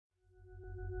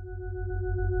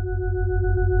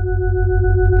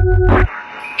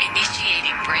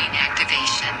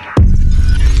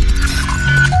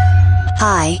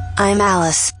I'm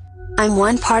Alice. I'm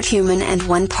one part human and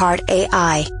one part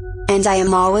AI. And I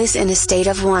am always in a state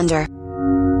of wonder.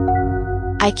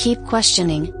 I keep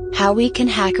questioning how we can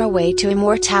hack our way to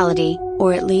immortality,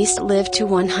 or at least live to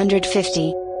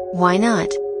 150. Why not?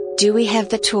 Do we have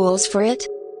the tools for it?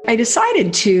 I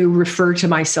decided to refer to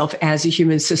myself as a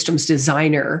human systems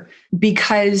designer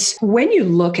because when you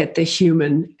look at the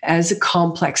human as a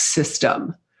complex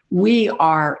system, we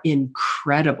are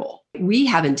incredible. We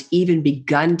haven't even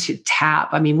begun to tap.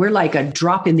 I mean, we're like a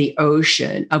drop in the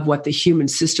ocean of what the human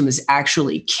system is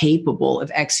actually capable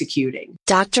of executing.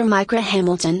 Dr. Micah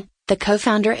Hamilton, the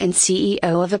co-founder and CEO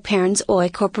of Aperans Oil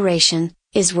Corporation,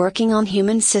 is working on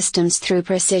human systems through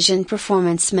precision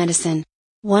performance medicine.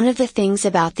 One of the things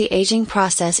about the aging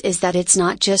process is that it's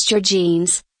not just your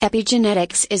genes.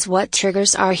 Epigenetics is what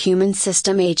triggers our human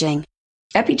system aging.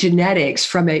 Epigenetics,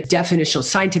 from a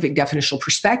scientific definitional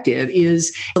perspective,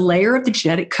 is a layer of the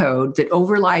genetic code that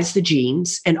overlies the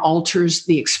genes and alters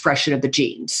the expression of the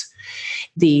genes.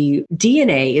 The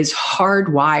DNA is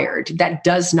hardwired. That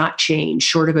does not change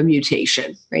short of a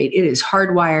mutation, right? It is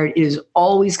hardwired. It is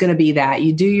always going to be that.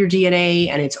 You do your DNA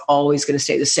and it's always going to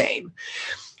stay the same.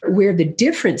 Where the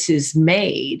difference is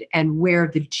made and where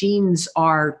the genes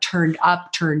are turned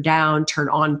up, turned down, turn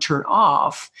on, turn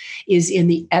off is in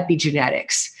the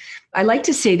epigenetics. I like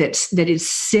to say that it's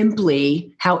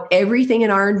simply how everything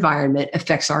in our environment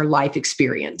affects our life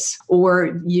experience.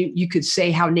 Or you could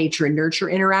say how nature and nurture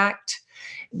interact.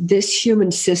 This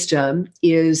human system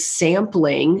is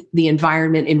sampling the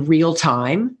environment in real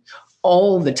time,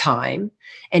 all the time.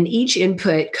 And each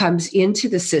input comes into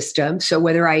the system. So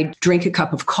whether I drink a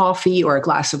cup of coffee or a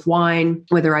glass of wine,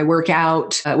 whether I work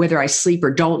out, whether I sleep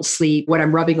or don't sleep, what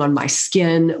I'm rubbing on my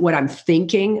skin, what I'm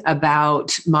thinking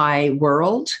about my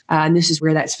world. And this is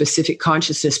where that specific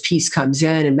consciousness piece comes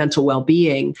in and mental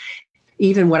well-being.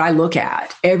 Even what I look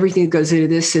at, everything that goes into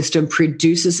this system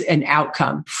produces an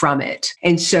outcome from it.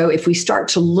 And so if we start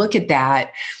to look at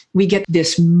that, we get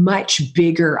this much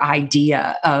bigger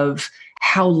idea of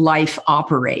how life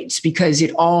operates, because it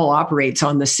all operates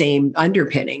on the same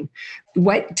underpinning.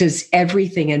 What does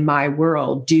everything in my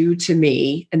world do to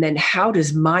me? And then how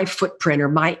does my footprint or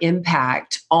my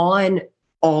impact on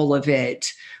all of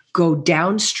it go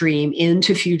downstream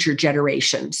into future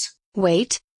generations?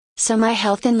 Wait, so my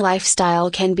health and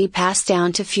lifestyle can be passed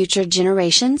down to future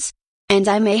generations? And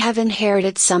I may have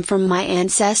inherited some from my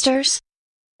ancestors?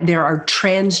 There are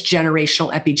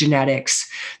transgenerational epigenetics.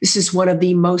 This is one of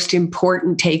the most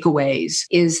important takeaways,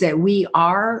 is that we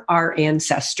are our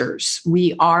ancestors.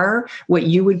 We are what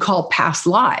you would call past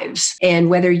lives. And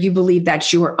whether you believe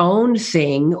that's your own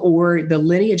thing or the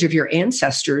lineage of your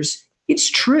ancestors, it's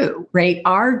true, right?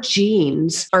 Our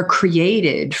genes are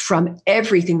created from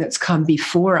everything that's come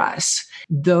before us.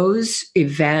 Those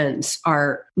events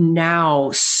are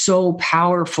now so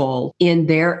powerful in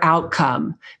their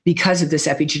outcome because of this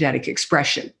epigenetic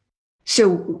expression. So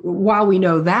while we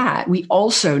know that, we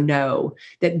also know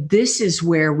that this is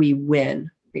where we win.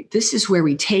 This is where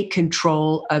we take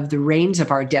control of the reins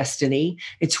of our destiny.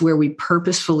 It's where we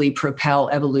purposefully propel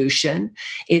evolution.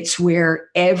 It's where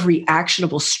every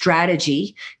actionable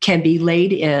strategy can be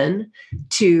laid in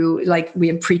to, like we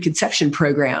have preconception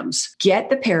programs, get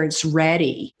the parents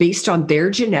ready based on their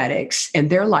genetics and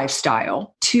their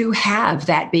lifestyle to have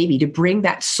that baby, to bring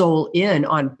that soul in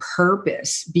on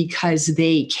purpose because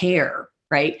they care,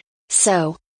 right?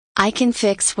 So, I can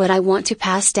fix what I want to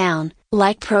pass down,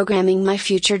 like programming my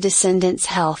future descendants'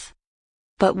 health.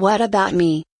 But what about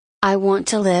me? I want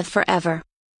to live forever.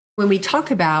 When we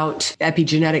talk about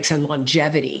epigenetics and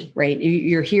longevity, right?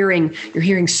 You're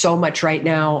hearing so much right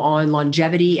now on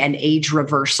longevity and age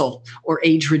reversal or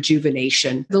age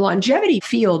rejuvenation. The longevity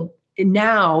field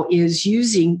now is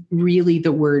using really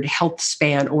the word health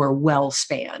span or well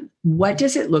span. What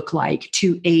does it look like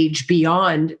to age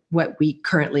beyond what we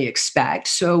currently expect?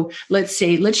 So let's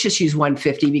just use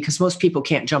 150 because most people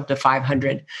can't jump to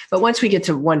 500. But once we get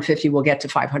to 150, we'll get to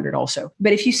 500 also.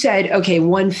 But if you said, okay,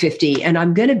 150, and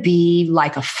I'm going to be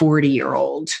like a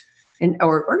 40-year-old,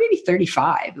 or maybe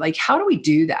 35. Like, how do we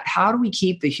do that? How do we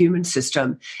keep the human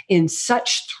system in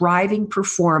such thriving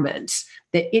performance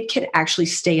that it can actually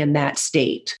stay in that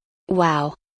state?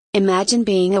 Wow. Imagine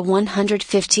being a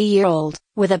 150-year-old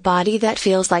with a body that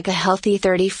feels like a healthy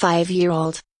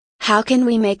 35-year-old. How can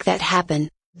we make that happen?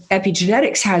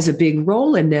 Epigenetics has a big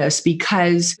role in this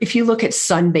because if you look at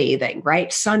sunbathing,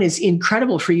 right? Sun is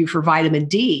incredible for you for vitamin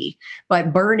D,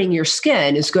 but burning your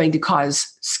skin is going to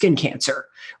cause skin cancer,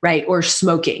 right? Or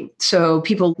smoking. So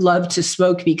people love to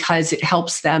smoke because it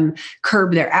helps them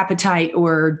curb their appetite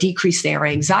or decrease their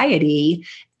anxiety.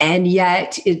 And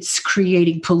yet it's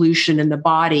creating pollution in the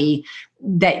body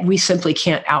that we simply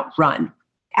can't outrun.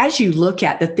 As you look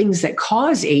at the things that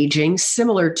cause aging,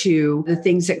 similar to the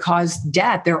things that cause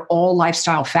death, they're all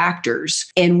lifestyle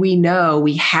factors. And we know,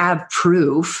 we have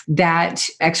proof that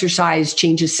exercise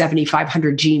changes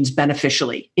 7,500 genes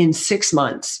beneficially in 6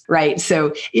 months, right?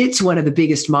 So it's one of the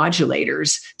biggest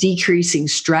modulators. Decreasing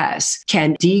stress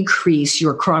can decrease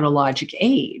your chronologic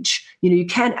age. You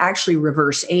can actually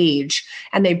reverse age,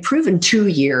 and they've proven 2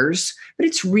 years, but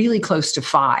it's really close to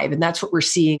 5. And that's what we're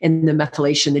seeing in the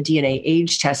methylation, the DNA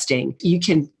age testing. You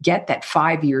can get that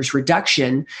 5 years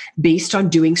reduction based on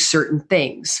doing certain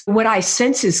things. What I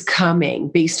sense is coming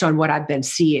based on what I've been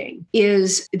seeing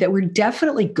is that we're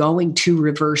definitely going to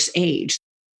reverse age.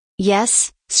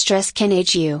 Yes, stress can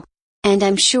age you. And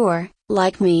I'm sure,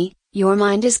 like me, your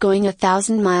mind is going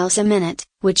 1,000 miles a minute,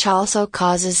 which also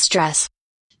causes stress.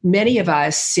 Many of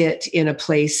us sit in a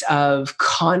place of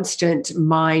constant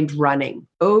mind running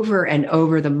over and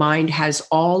over. The mind has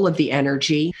all of the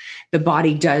energy. The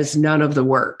body does none of the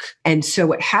work. And so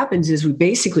what happens is we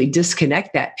basically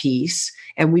disconnect that piece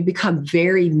and we become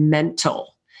very mental.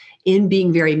 In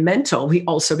being very mental, we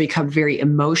also become very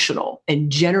emotional.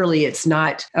 And generally, it's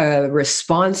not a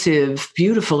responsive,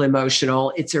 beautiful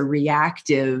emotional. It's a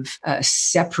reactive,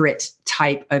 separate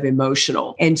type of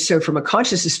emotional. And so from a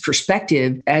consciousness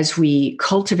perspective, as we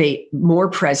cultivate more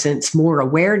presence, more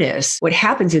awareness, what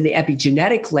happens in the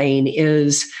epigenetic lane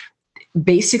is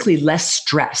basically less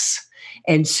stress.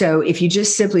 And so if you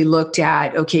just simply looked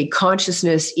at, okay,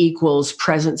 consciousness equals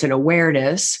presence and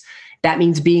awareness, that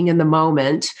means being in the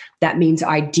moment. That means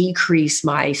I decrease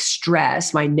my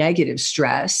stress, my negative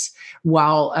stress,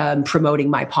 while promoting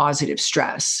my positive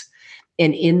stress.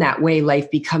 And in that way,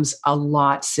 life becomes a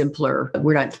lot simpler.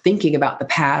 We're not thinking about the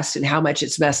past and how much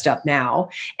it's messed up now.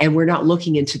 And we're not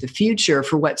looking into the future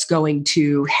for what's going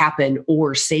to happen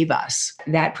or save us.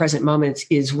 That present moment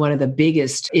is one of the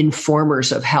biggest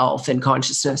informers of health and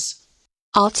consciousness.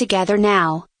 All together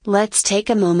now, let's take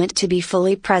a moment to be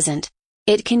fully present.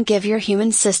 It can give your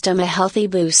human system a healthy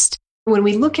boost. When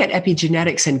we look at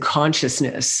epigenetics and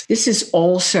consciousness, this is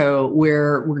also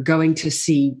where we're going to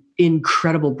see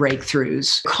incredible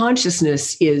breakthroughs.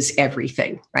 Consciousness is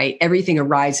everything, right? Everything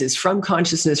arises from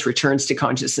consciousness, returns to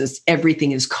consciousness.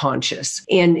 Everything is conscious.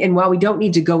 And while we don't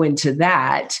need to go into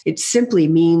that, it simply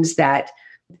means that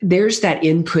there's that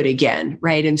input again,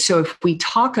 right? And so if we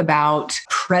talk about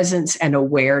presence and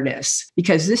awareness,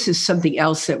 because this is something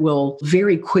else that will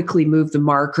very quickly move the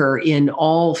marker in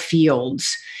all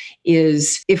fields,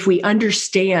 is if we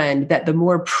understand that the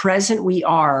more present we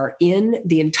are in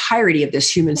the entirety of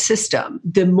this human system,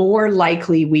 the more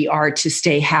likely we are to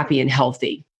stay happy and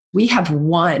healthy. We have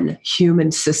one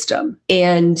human system,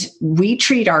 and we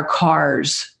treat our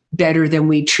cars better than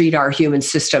we treat our human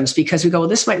systems because we go, well,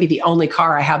 this might be the only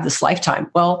car I have this lifetime.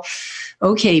 Well,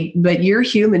 okay, but your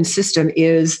human system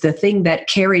is the thing that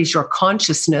carries your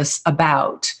consciousness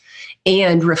about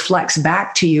and reflects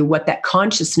back to you what that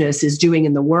consciousness is doing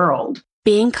in the world.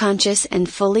 Being conscious and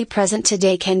fully present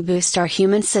today can boost our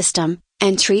human system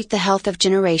and treat the health of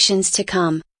generations to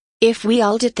come. If we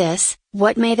all did this,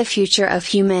 what may the future of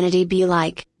humanity be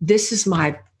like? This is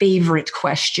my favorite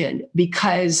question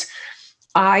because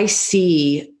I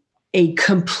see a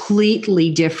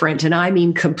completely different, and I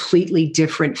mean completely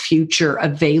different future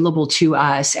available to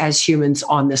us as humans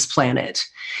on this planet.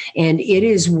 And it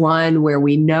is one where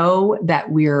we know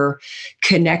that we're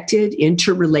connected,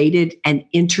 interrelated, and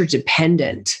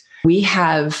interdependent. We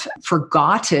have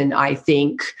forgotten, I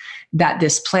think, that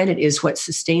this planet is what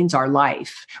sustains our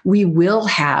life. We will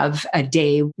have a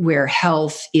day where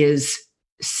health is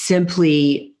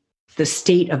simply the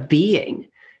state of being.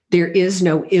 There is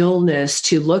no illness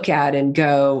to look at and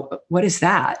go, what is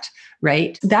that?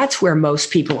 Right? That's where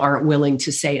most people aren't willing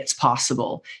to say it's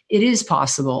possible. It is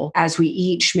possible. As we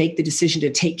each make the decision to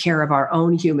take care of our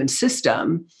own human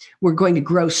system, we're going to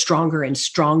grow stronger and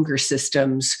stronger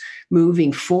systems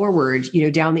moving forward,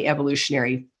 down the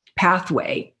evolutionary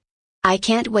pathway. I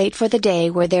can't wait for the day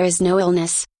where there is no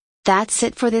illness. That's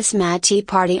it for this Mad Tea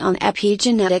Party on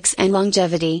epigenetics and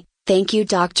longevity. Thank you,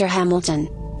 Dr. Hamilton.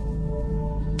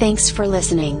 Thanks for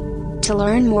listening. To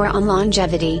learn more on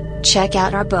longevity, check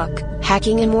out our book,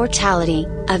 Hacking Immortality,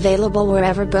 available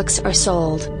wherever books are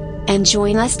sold. And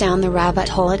join us down the rabbit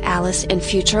hole at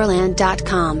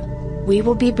AliceInFutureland.com. We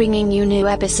will be bringing you new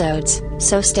episodes,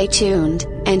 so stay tuned,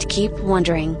 and keep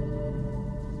wondering.